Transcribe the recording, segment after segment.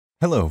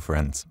Hello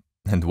friends,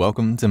 and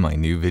welcome to my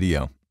new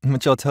video, in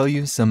which I'll tell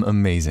you some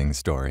amazing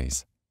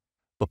stories.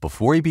 But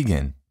before we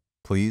begin,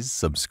 please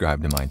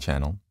subscribe to my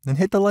channel and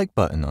hit the like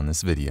button on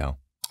this video.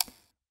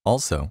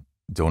 Also,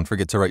 don't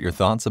forget to write your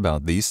thoughts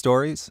about these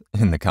stories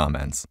in the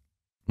comments.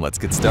 Let's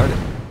get started.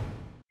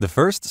 The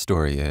first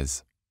story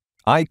is,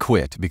 I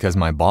quit because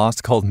my boss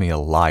called me a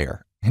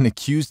liar and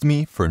accused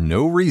me for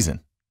no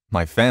reason.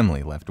 My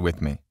family left with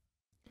me.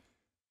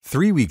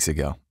 3 weeks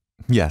ago,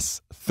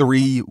 yes,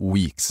 3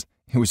 weeks.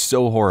 It was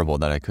so horrible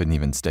that I couldn't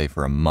even stay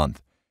for a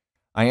month.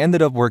 I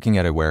ended up working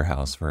at a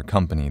warehouse for a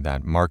company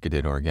that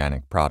marketed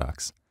organic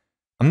products.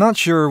 I'm not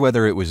sure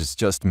whether it was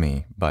just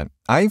me, but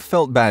I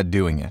felt bad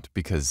doing it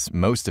because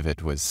most of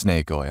it was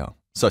snake oil,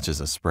 such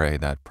as a spray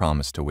that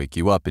promised to wake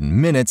you up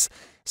in minutes,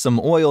 some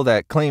oil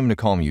that claimed to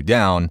calm you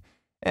down,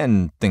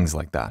 and things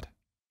like that.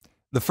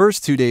 The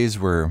first 2 days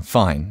were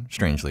fine,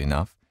 strangely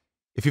enough.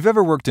 If you've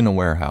ever worked in a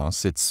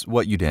warehouse, it's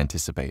what you'd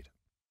anticipate.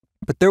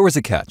 But there was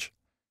a catch.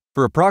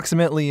 For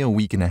approximately a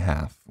week and a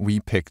half, we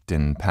picked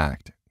and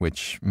packed,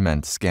 which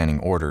meant scanning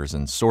orders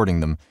and sorting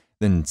them,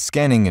 then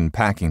scanning and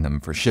packing them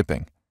for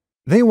shipping.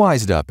 They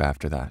wised up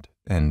after that,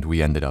 and we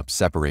ended up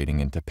separating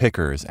into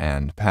pickers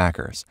and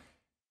packers.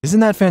 Isn't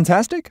that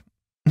fantastic?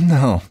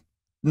 No,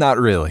 not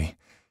really.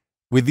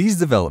 With these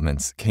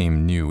developments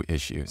came new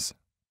issues.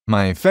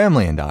 My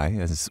family and I,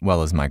 as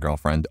well as my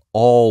girlfriend,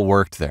 all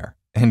worked there,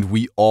 and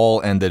we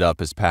all ended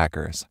up as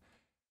packers.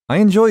 I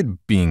enjoyed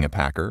being a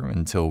packer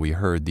until we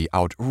heard the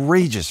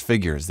outrageous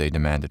figures they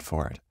demanded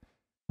for it.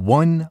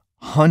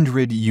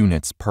 100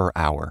 units per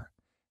hour.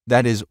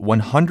 That is,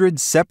 100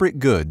 separate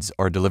goods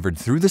are delivered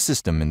through the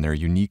system in their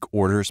unique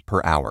orders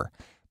per hour.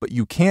 But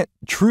you can't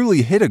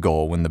truly hit a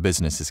goal when the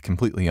business is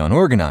completely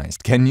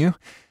unorganized, can you?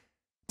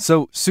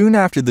 So soon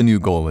after the new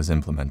goal was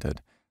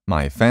implemented,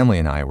 my family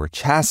and I were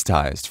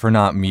chastised for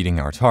not meeting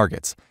our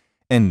targets,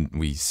 and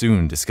we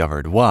soon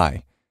discovered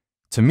why.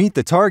 To meet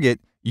the target,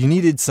 you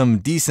needed some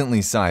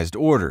decently sized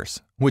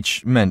orders,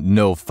 which meant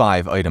no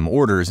 5-item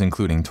orders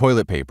including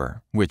toilet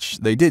paper, which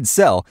they did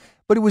sell,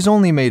 but it was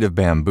only made of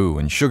bamboo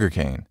and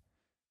sugarcane.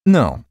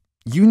 No,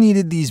 you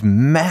needed these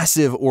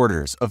massive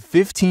orders of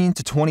 15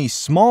 to 20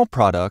 small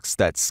products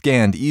that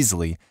scanned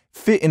easily,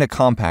 fit in a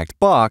compact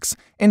box,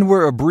 and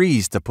were a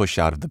breeze to push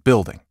out of the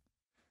building.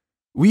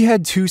 We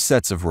had 2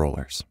 sets of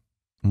rollers.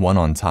 One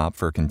on top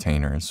for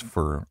containers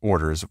for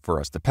orders for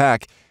us to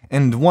pack,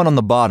 and one on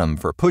the bottom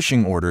for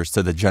pushing orders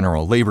to the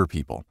general labor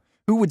people,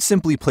 who would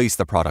simply place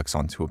the products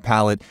onto a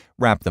pallet,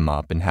 wrap them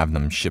up, and have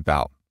them ship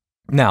out.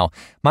 Now,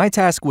 my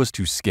task was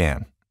to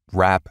scan,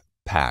 wrap,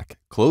 pack,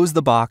 close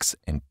the box,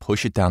 and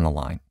push it down the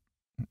line.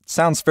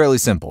 Sounds fairly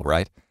simple,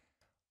 right?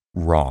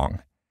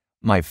 Wrong.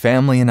 My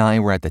family and I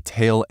were at the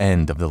tail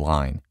end of the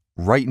line,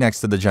 right next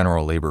to the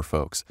general labor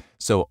folks,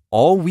 so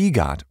all we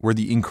got were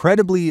the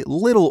incredibly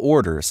little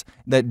orders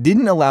that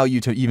didn't allow you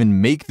to even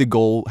make the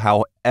goal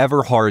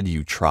however hard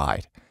you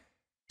tried.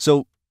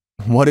 So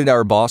what did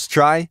our boss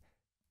try?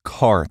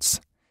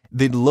 Carts.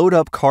 They'd load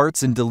up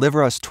carts and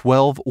deliver us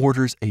 12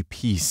 orders a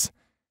piece.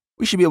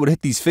 We should be able to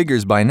hit these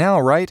figures by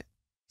now, right?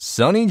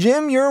 Sonny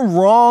Jim, you're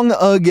wrong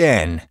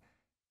again.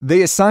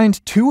 They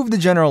assigned 2 of the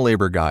general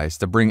labor guys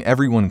to bring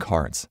everyone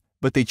carts,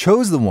 but they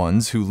chose the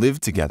ones who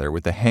lived together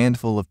with a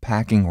handful of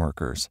packing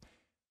workers.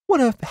 What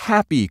a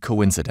happy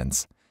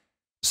coincidence.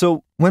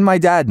 So when my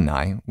dad and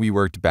I, we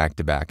worked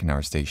back-to-back in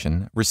our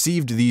station,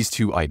 received these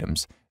 2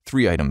 items,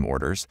 3-item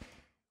orders,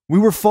 we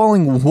were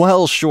falling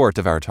well short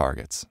of our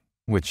targets,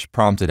 which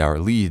prompted our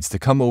leads to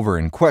come over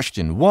and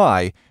question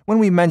why, when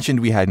we mentioned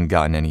we hadn't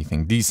gotten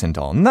anything decent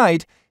all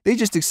night, they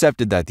just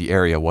accepted that the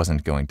area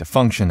wasn't going to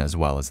function as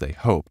well as they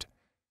hoped.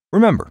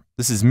 Remember,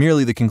 this is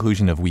merely the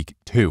conclusion of week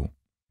 2.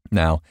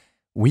 Now,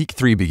 week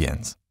 3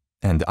 begins,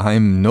 and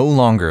I'm no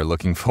longer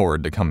looking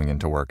forward to coming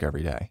into work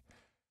every day.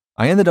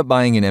 I ended up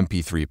buying an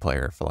MP3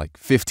 player for like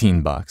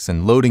 $15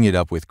 and loading it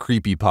up with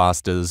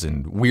creepypastas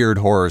and weird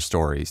horror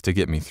stories to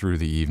get me through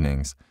the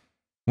evenings.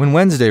 When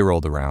Wednesday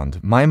rolled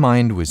around, my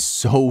mind was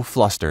so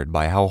flustered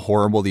by how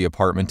horrible the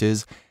apartment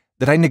is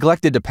that I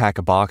neglected to pack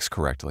a box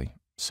correctly,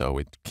 so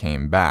it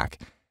came back.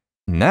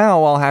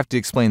 Now I'll have to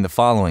explain the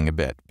following a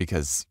bit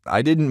because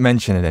I didn't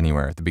mention it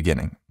anywhere at the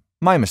beginning.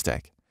 My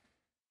mistake.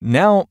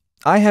 Now,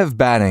 I have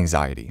bad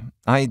anxiety.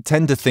 I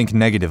tend to think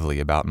negatively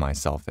about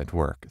myself at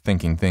work,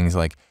 thinking things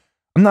like,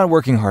 I'm not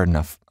working hard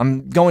enough,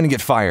 I'm going to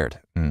get fired,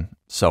 and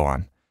so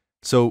on.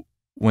 So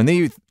when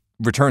they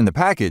returned the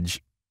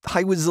package,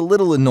 I was a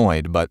little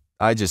annoyed, but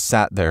I just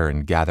sat there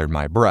and gathered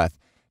my breath,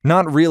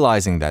 not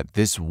realizing that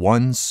this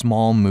one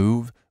small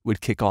move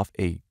would kick off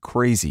a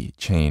crazy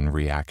chain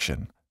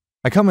reaction.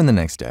 I come in the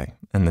next day,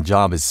 and the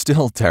job is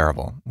still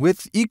terrible,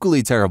 with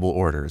equally terrible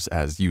orders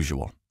as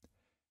usual.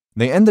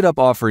 They ended up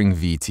offering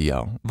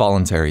VTO,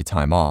 voluntary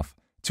time off,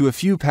 to a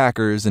few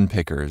packers and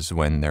pickers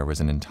when there was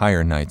an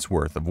entire night's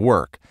worth of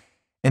work,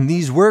 and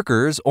these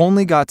workers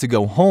only got to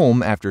go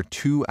home after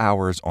 2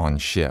 hours on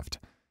shift.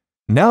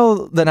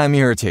 Now that I'm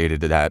irritated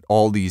that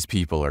all these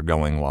people are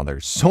going while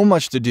there's so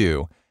much to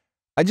do,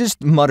 I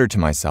just muttered to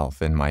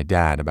myself and my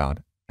dad about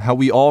how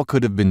we all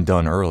could have been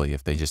done early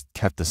if they just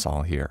kept us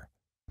all here.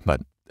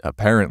 But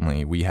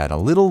apparently, we had a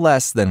little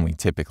less than we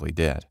typically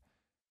did.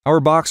 Our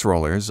box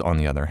rollers, on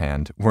the other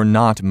hand, were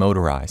not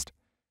motorized.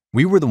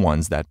 We were the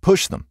ones that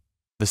pushed them.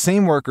 The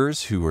same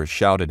workers who were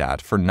shouted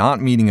at for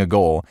not meeting a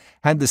goal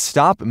had to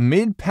stop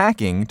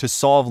mid-packing to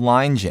solve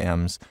line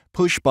jams,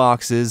 push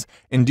boxes,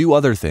 and do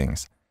other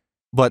things.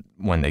 But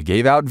when they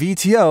gave out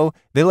VTO,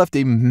 they left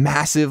a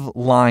massive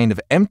line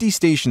of empty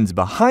stations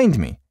behind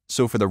me.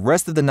 So for the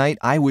rest of the night,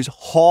 I was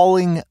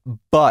hauling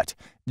butt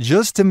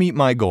just to meet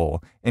my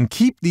goal and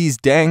keep these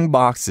dang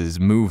boxes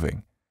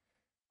moving.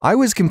 I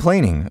was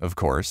complaining, of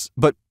course,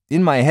 but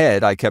in my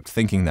head, I kept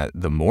thinking that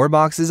the more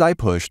boxes I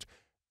pushed,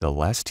 the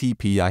less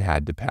TP I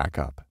had to pack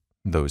up.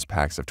 Those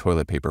packs of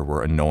toilet paper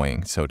were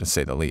annoying, so to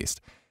say the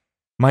least.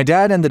 My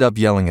dad ended up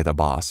yelling at the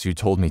boss, who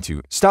told me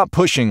to stop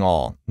pushing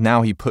all.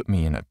 Now he put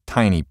me in a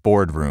tiny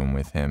boardroom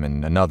with him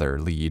and another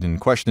lead and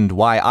questioned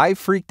why I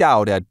freaked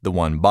out at the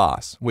one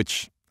boss,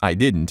 which I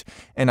didn't,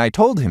 and I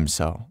told him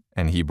so,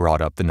 and he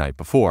brought up the night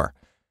before.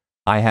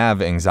 I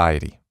have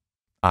anxiety,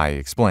 I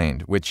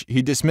explained, which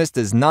he dismissed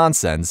as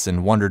nonsense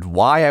and wondered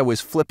why I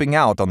was flipping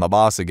out on the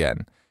boss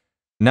again.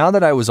 Now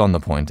that I was on the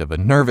point of a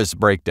nervous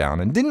breakdown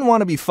and didn't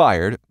want to be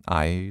fired,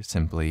 I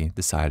simply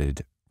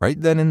decided right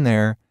then and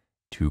there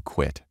to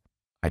quit.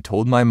 I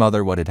told my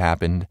mother what had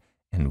happened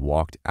and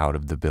walked out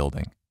of the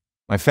building.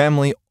 My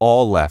family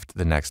all left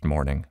the next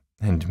morning,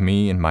 and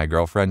me and my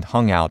girlfriend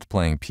hung out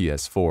playing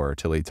PS4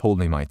 till he told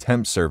me my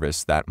temp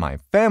service that my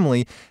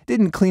family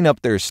didn't clean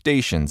up their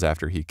stations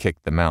after he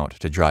kicked them out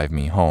to drive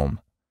me home.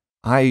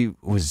 I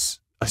was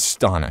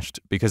astonished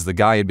because the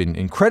guy had been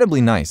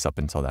incredibly nice up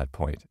until that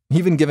point,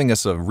 even giving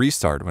us a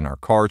restart when our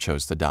car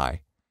chose to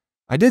die.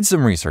 I did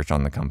some research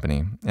on the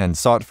company and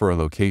sought for a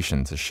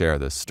location to share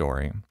this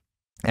story.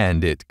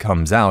 And it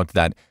comes out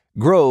that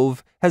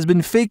Grove has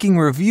been faking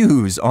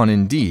reviews on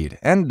Indeed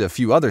and a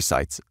few other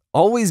sites,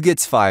 always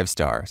gets 5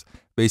 stars,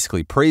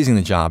 basically praising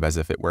the job as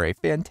if it were a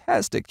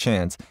fantastic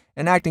chance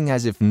and acting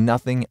as if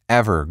nothing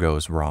ever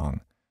goes wrong.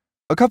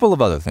 A couple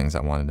of other things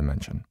I wanted to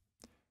mention.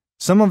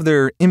 Some of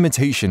their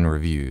imitation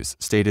reviews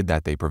stated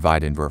that they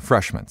provided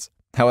refreshments.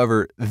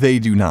 However, they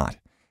do not.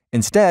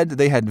 Instead,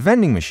 they had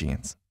vending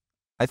machines.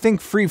 I think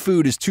free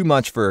food is too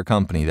much for a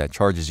company that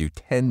charges you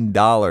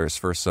 $10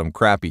 for some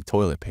crappy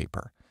toilet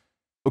paper.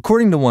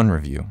 According to one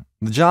review,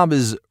 the job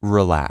is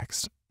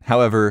relaxed.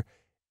 However,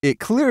 it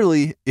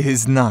clearly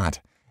is not.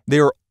 They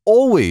are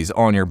always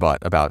on your butt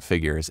about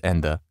figures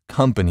and the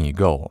company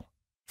goal.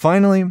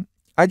 Finally,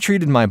 I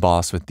treated my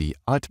boss with the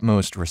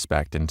utmost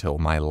respect until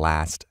my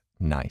last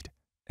night.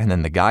 And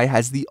then the guy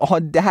has the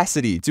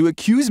audacity to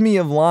accuse me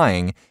of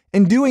lying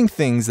and doing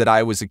things that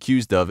I was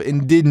accused of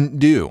and didn't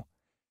do.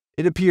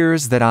 It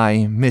appears that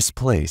I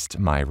misplaced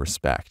my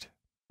respect.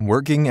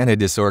 Working at a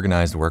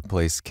disorganized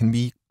workplace can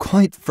be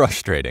quite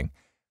frustrating,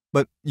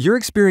 but your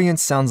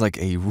experience sounds like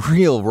a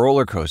real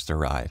roller coaster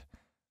ride.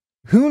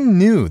 Who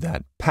knew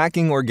that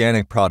packing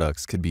organic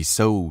products could be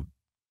so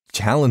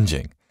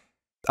challenging?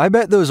 I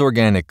bet those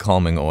organic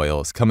calming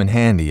oils come in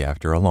handy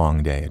after a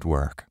long day at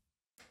work.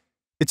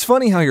 It's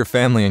funny how your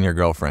family and your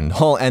girlfriend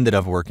all ended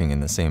up working in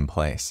the same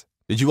place.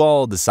 Did you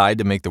all decide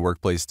to make the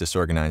workplace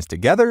disorganized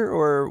together,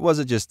 or was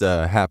it just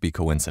a happy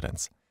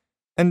coincidence?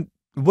 And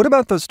what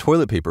about those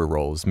toilet paper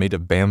rolls made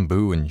of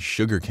bamboo and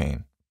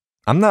sugarcane?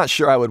 I'm not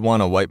sure I would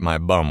want to wipe my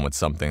bum with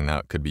something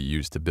that could be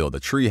used to build a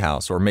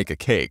treehouse or make a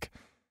cake.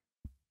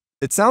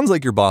 It sounds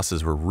like your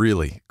bosses were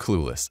really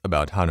clueless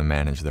about how to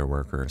manage their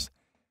workers.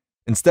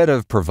 Instead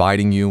of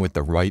providing you with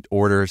the right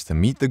orders to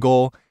meet the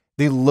goal,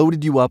 they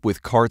loaded you up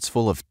with carts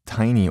full of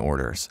tiny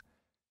orders.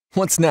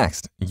 What's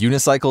next?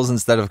 Unicycles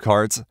instead of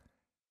carts?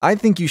 I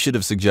think you should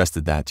have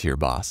suggested that to your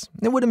boss.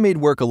 It would have made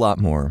work a lot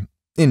more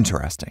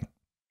interesting.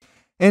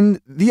 And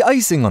the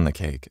icing on the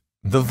cake,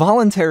 the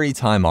voluntary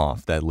time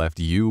off that left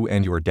you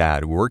and your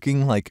dad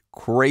working like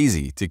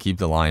crazy to keep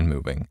the line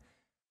moving.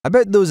 I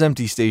bet those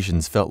empty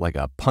stations felt like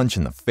a punch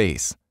in the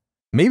face.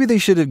 Maybe they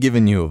should have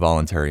given you a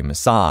voluntary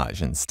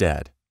massage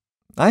instead.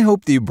 I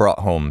hope that you brought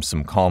home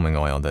some calming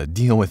oil to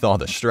deal with all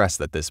the stress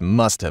that this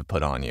must have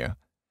put on you.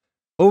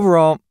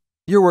 Overall,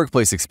 your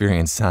workplace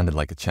experience sounded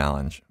like a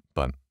challenge,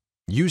 but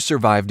you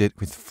survived it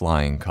with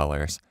flying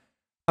colors.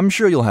 I'm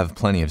sure you'll have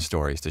plenty of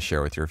stories to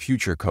share with your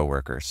future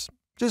coworkers.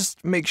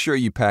 Just make sure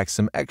you pack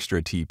some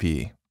extra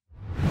TP.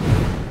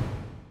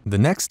 The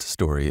next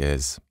story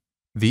is,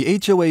 the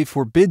HOA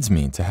forbids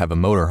me to have a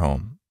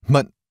motorhome,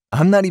 but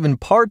I'm not even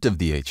part of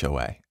the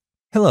HOA.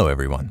 Hello,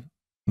 everyone.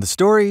 The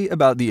story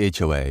about the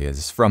HOA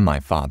is from my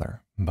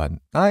father, but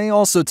I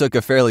also took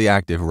a fairly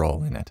active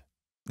role in it.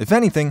 If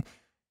anything,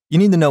 you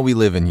need to know we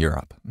live in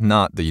Europe,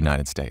 not the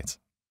United States.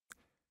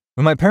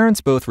 When my parents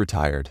both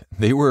retired,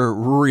 they were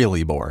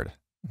really bored.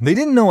 They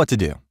didn't know what to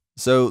do,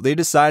 so they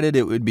decided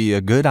it would be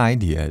a good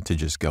idea to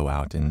just go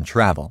out and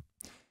travel.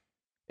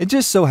 It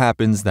just so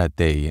happens that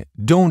they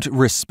don't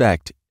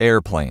respect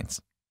airplanes.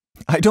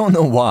 I don't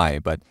know why,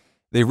 but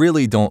they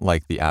really don't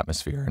like the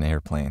atmosphere in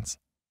airplanes.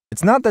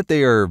 It's not that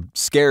they are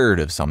scared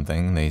of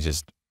something, they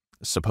just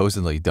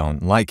supposedly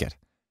don't like it.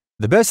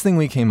 The best thing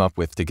we came up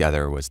with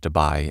together was to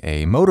buy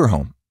a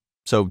motorhome.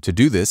 So to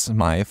do this,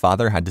 my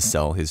father had to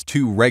sell his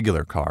 2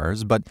 regular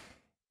cars, but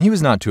he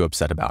was not too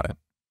upset about it.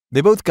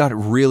 They both got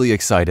really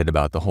excited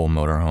about the whole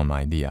motorhome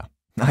idea.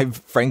 I've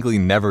frankly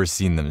never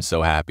seen them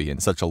so happy in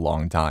such a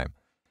long time.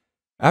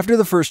 After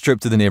the first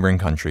trip to the neighboring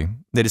country,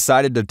 they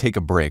decided to take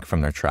a break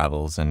from their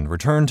travels and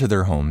return to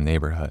their home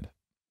neighborhood.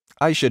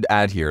 I should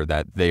add here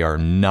that they are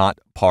not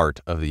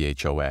part of the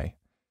HOA.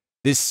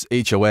 This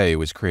HOA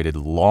was created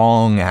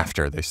long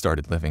after they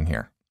started living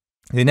here.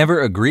 They never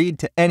agreed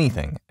to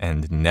anything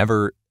and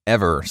never,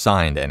 ever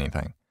signed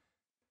anything.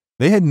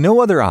 They had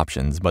no other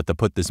options but to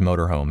put this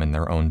motorhome in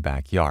their own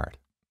backyard.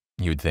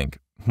 You'd think,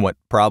 what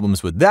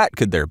problems with that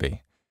could there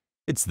be?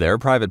 It's their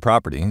private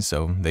property,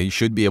 so they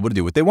should be able to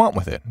do what they want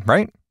with it,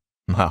 right?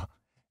 Well,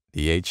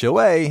 the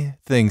HOA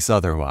thinks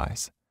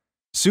otherwise.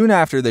 Soon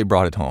after they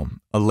brought it home,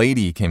 a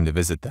lady came to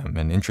visit them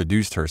and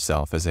introduced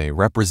herself as a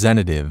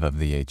representative of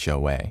the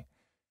HOA.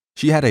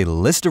 She had a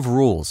list of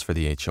rules for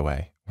the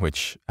HOA,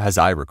 which, as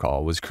I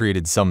recall, was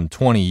created some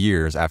 20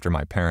 years after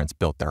my parents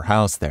built their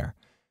house there.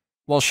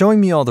 While showing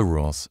me all the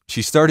rules,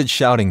 she started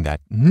shouting that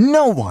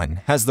no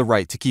one has the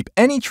right to keep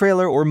any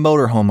trailer or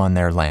motorhome on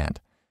their land.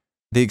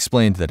 They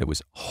explained that it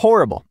was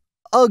horrible,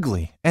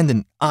 ugly, and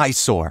an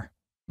eyesore.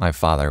 My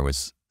father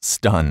was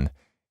stunned.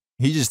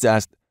 He just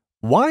asked,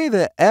 "Why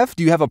the F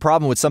do you have a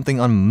problem with something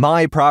on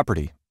my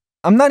property?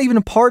 I'm not even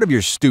a part of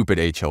your stupid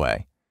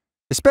HOA.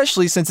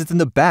 Especially since it's in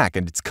the back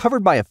and it's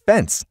covered by a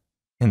fence."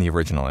 In the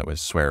original, it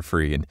was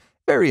swear-free and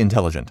very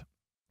intelligent.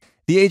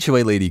 The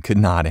HOA lady could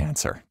not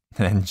answer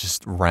and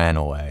just ran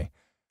away.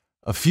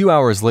 A few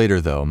hours later,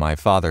 though, my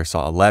father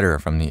saw a letter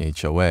from the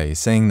HOA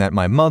saying that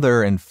my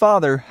mother and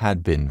father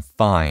had been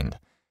fined.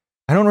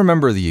 I don't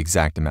remember the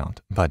exact amount,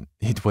 but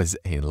it was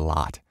a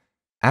lot.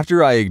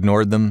 After I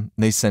ignored them,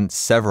 they sent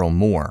several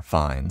more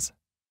fines.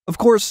 Of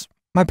course,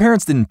 my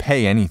parents didn't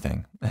pay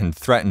anything and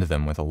threatened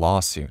them with a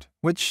lawsuit,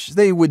 which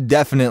they would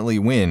definitely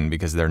win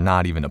because they're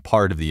not even a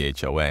part of the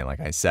HOA, like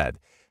I said,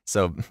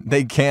 so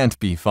they can't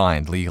be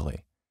fined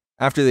legally.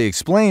 After they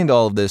explained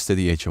all of this to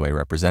the HOA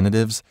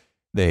representatives,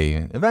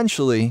 they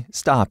eventually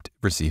stopped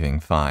receiving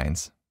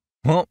fines.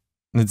 Well,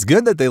 it's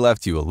good that they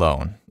left you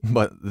alone,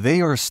 but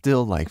they are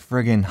still like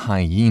friggin'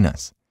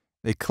 hyenas.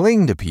 They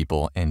cling to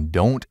people and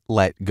don't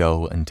let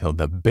go until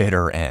the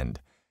bitter end.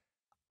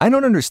 I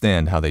don't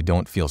understand how they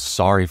don't feel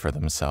sorry for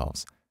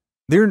themselves.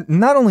 They're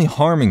not only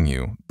harming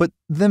you, but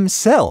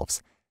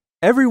themselves.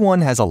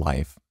 Everyone has a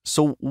life,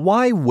 so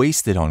why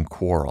waste it on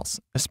quarrels,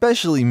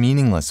 especially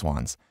meaningless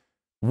ones?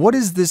 What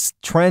is this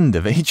trend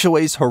of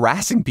HOAs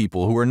harassing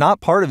people who are not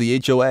part of the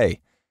HOA?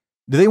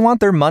 Do they want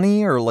their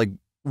money or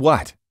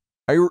what?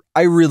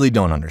 I really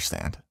don't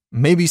understand.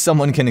 Maybe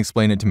someone can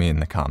explain it to me in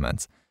the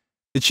comments.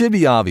 It should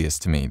be obvious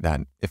to me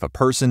that if a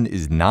person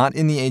is not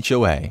in the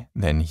HOA,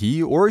 then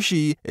he or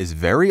she is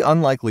very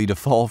unlikely to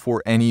fall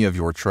for any of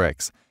your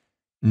tricks.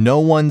 No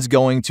one's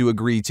going to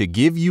agree to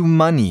give you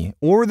money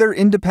or their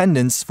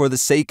independence for the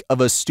sake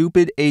of a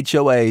stupid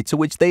HOA to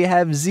which they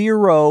have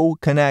zero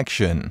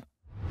connection.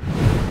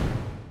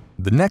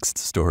 The next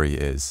story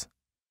is,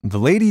 the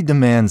lady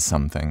demands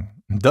something,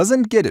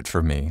 doesn't get it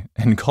for me,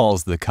 and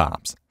calls the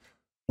cops.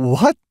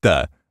 What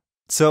the?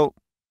 So,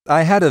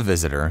 I had a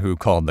visitor who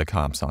called the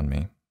cops on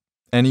me.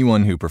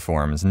 Anyone who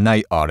performs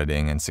night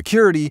auditing and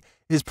security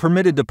is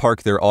permitted to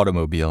park their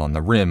automobile on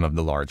the rim of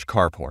the large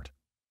carport.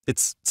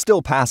 It's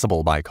still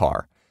passable by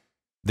car.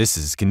 This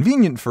is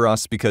convenient for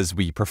us because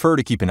we prefer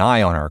to keep an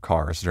eye on our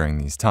cars during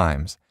these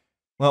times.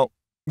 Well,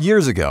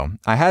 years ago,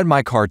 I had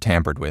my car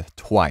tampered with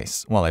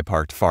twice while I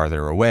parked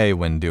farther away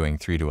when doing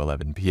 3 to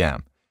 11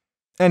 p.m.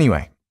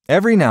 Anyway,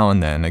 every now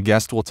and then, a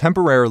guest will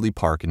temporarily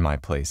park in my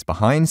place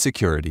behind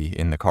security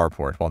in the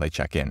carport while they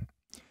check in.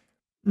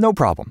 No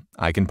problem.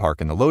 I can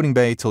park in the loading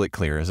bay till it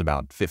clears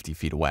about 50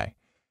 feet away.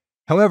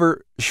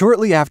 However,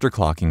 shortly after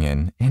clocking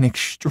in, an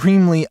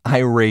extremely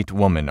irate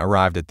woman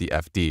arrived at the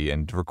FD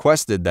and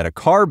requested that a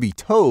car be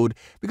towed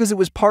because it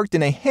was parked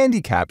in a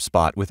handicap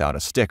spot without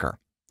a sticker.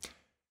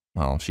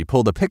 Well, she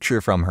pulled a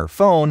picture from her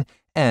phone,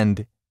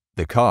 and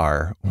the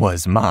car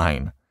was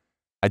mine.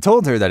 I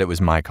told her that it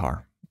was my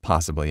car,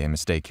 possibly a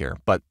mistake here,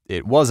 but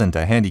it wasn't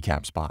a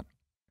handicap spot.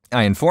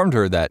 I informed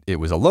her that it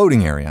was a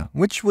loading area,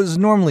 which was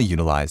normally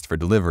utilized for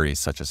deliveries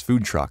such as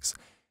food trucks.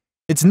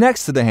 It's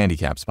next to the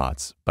handicap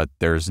spots, but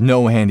there's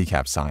no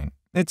handicap sign.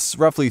 It's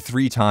roughly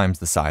 3 times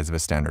the size of a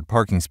standard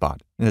parking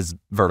spot. It has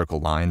vertical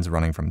lines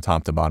running from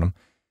top to bottom.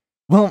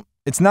 Well,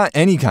 it's not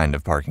any kind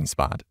of parking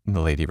spot,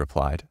 the lady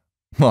replied.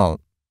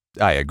 Well,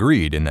 I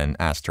agreed and then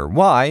asked her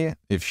why,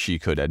 if she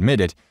could admit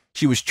it,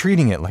 she was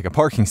treating it like a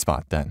parking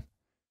spot then.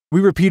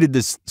 We repeated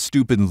this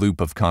stupid loop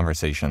of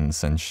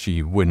conversations, and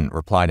she wouldn't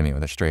reply to me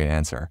with a straight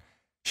answer.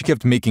 She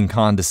kept making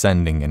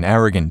condescending and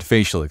arrogant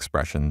facial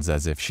expressions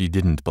as if she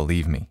didn't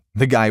believe me,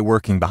 the guy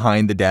working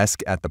behind the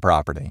desk at the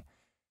property.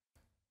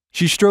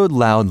 She strode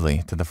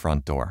loudly to the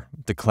front door,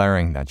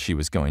 declaring that she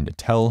was going to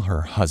tell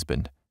her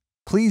husband.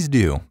 "Please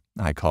do,"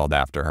 I called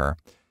after her.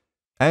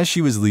 As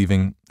she was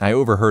leaving, I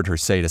overheard her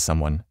say to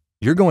someone,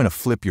 "You're going to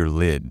flip your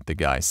lid," the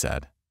guy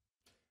said.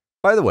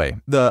 By the way,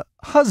 the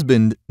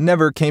husband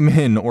never came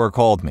in or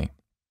called me.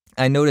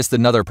 I noticed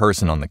another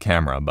person on the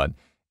camera, but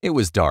it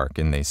was dark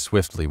and they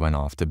swiftly went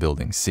off to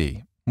Building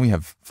C. We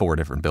have 4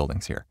 different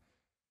buildings here.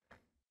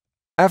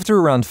 After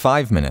around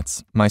 5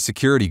 minutes, my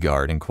security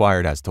guard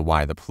inquired as to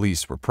why the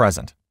police were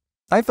present.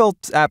 I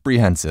felt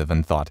apprehensive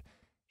and thought,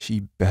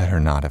 she better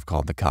not have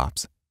called the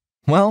cops.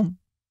 Well,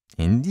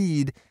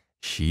 indeed,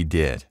 she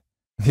did.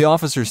 The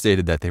officer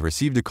stated that they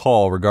received a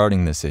call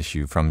regarding this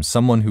issue from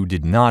someone who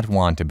did not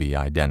want to be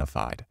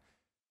identified.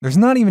 There's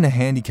not even a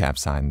handicap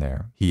sign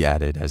there, he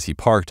added as he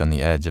parked on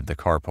the edge of the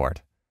carport.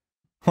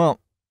 Well,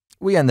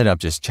 we ended up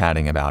just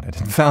chatting about it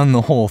and found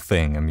the whole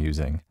thing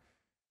amusing.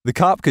 The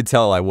cop could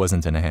tell I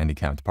wasn't in a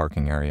handicapped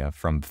parking area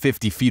from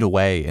 50 feet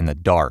away in the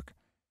dark.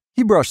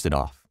 He brushed it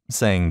off,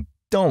 saying,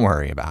 "Don't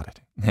worry about it."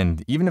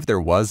 And even if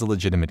there was a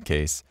legitimate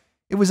case,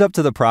 it was up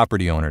to the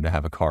property owner to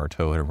have a car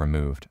towed or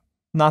removed,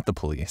 not the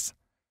police.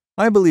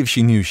 I believe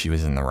she knew she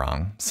was in the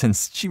wrong,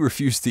 since she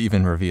refused to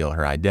even reveal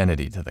her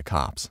identity to the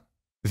cops.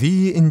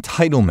 The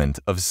entitlement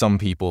of some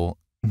people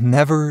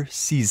never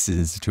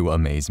ceases to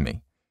amaze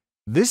me.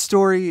 This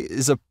story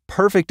is a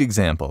perfect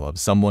example of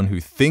someone who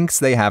thinks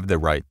they have the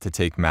right to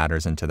take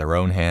matters into their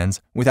own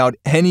hands without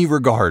any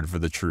regard for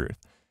the truth.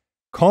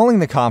 Calling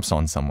the cops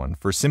on someone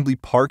for simply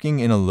parking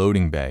in a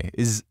loading bay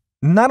is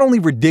not only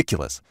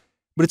ridiculous,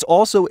 but it's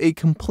also a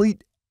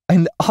complete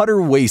and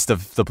utter waste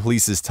of the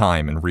police's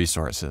time and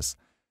resources.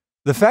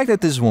 The fact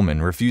that this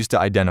woman refused to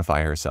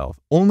identify herself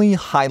only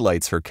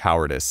highlights her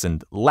cowardice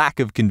and lack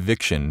of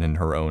conviction in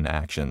her own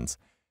actions.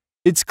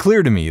 It's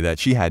clear to me that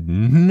she had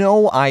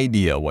no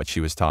idea what she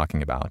was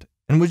talking about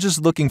and was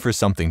just looking for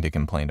something to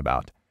complain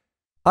about.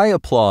 I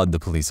applaud the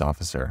police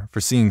officer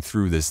for seeing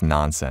through this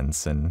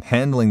nonsense and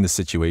handling the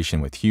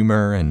situation with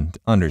humor and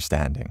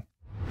understanding.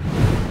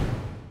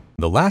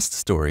 The last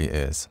story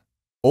is,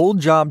 old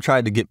job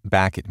tried to get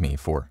back at me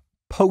for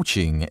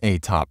poaching a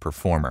top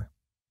performer.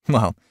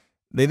 Well,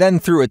 they then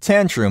threw a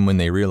tantrum when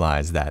they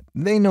realized that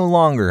they no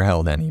longer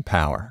held any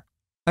power.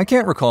 I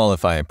can't recall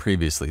if I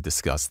previously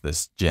discussed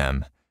this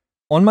gem.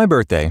 On my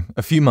birthday,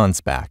 a few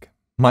months back,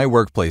 my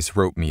workplace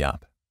wrote me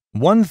up.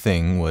 One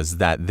thing was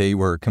that they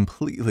were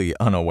completely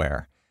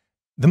unaware.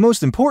 The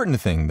most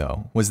important thing,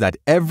 though, was that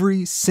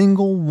every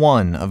single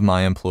one of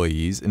my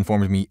employees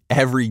informed me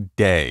every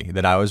day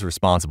that I was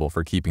responsible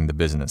for keeping the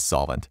business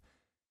solvent.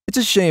 It's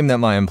a shame that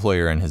my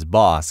employer and his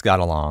boss got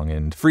along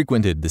and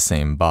frequented the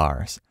same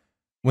bars.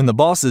 When the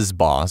boss's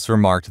boss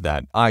remarked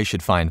that I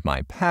should find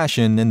my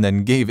passion and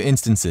then gave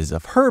instances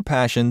of her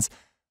passions,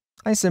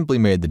 I simply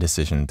made the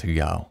decision to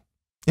go.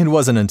 It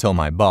wasn't until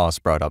my boss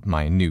brought up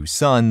my new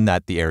son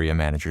that the area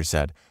manager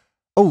said,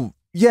 "Oh,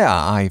 yeah,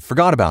 I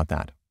forgot about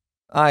that."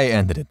 I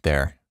ended it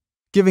there.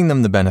 Giving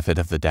them the benefit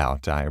of the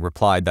doubt, I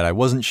replied that I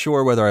wasn't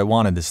sure whether I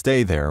wanted to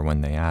stay there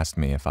when they asked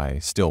me if I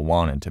still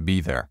wanted to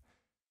be there.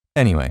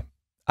 Anyway,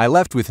 I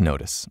left with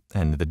notice,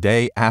 and the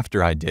day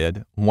after I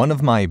did, one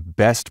of my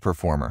best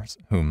performers,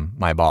 whom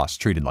my boss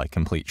treated like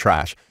complete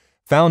trash,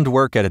 found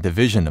work at a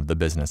division of the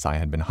business I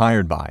had been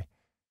hired by.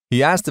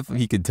 He asked if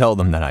he could tell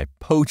them that I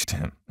poached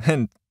him,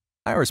 and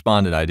I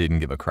responded I didn't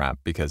give a crap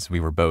because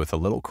we were both a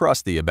little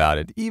crusty about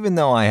it, even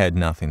though I had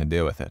nothing to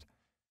do with it.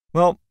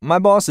 Well, my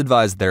boss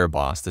advised their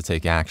boss to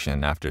take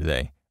action after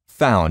they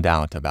found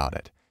out about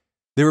it.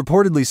 They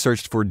reportedly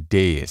searched for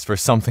days for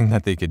something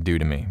that they could do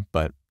to me,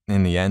 but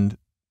in the end,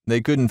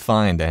 they couldn't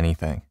find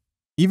anything.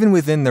 Even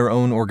within their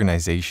own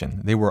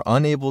organization, they were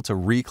unable to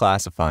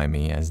reclassify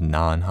me as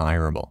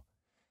non-hireable.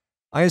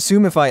 I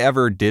assume if I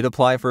ever did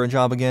apply for a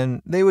job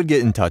again, they would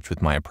get in touch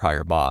with my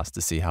prior boss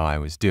to see how I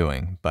was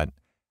doing, but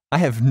I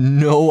have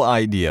no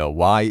idea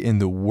why in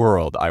the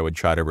world I would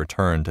try to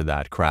return to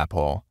that crap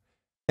hole.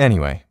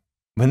 Anyway,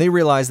 when they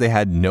realized they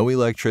had no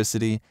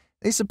electricity,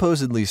 they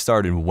supposedly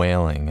started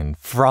wailing and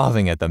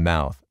frothing at the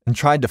mouth and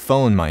tried to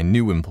phone my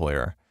new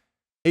employer.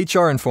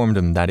 HR informed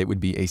them that it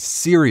would be a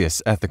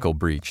serious ethical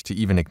breach to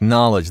even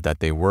acknowledge that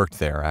they worked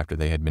there after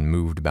they had been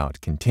moved about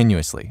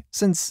continuously,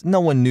 since no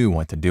one knew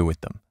what to do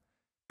with them.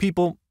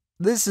 People,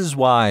 this is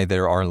why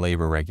there are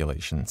labor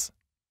regulations.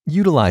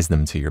 Utilize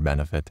them to your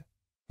benefit.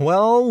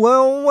 Well,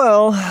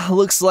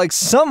 looks like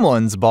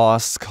someone's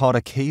boss caught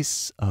a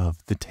case of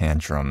the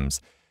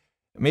tantrums.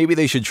 Maybe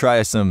they should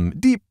try some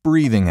deep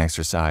breathing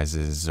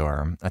exercises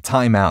or a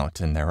timeout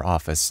in their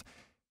office.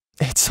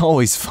 It's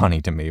always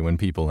funny to me when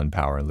people in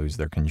power lose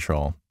their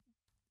control.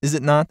 Is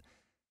it not?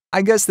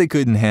 I guess they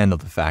couldn't handle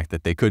the fact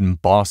that they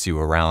couldn't boss you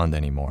around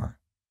anymore.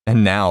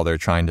 And now they're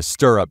trying to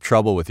stir up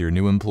trouble with your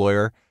new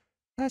employer.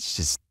 That's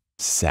just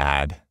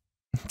sad.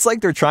 It's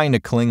like they're trying to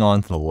cling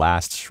on to the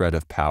last shred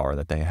of power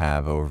that they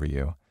have over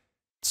you.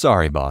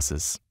 Sorry,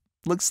 bosses.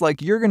 Looks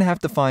like you're gonna have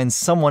to find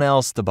someone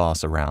else to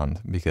boss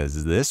around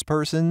because this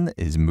person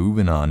is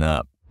moving on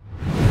up.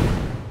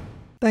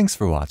 Thanks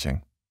for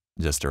watching.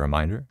 Just a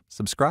reminder,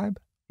 subscribe,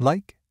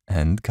 like,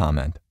 and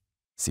comment.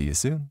 See you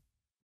soon.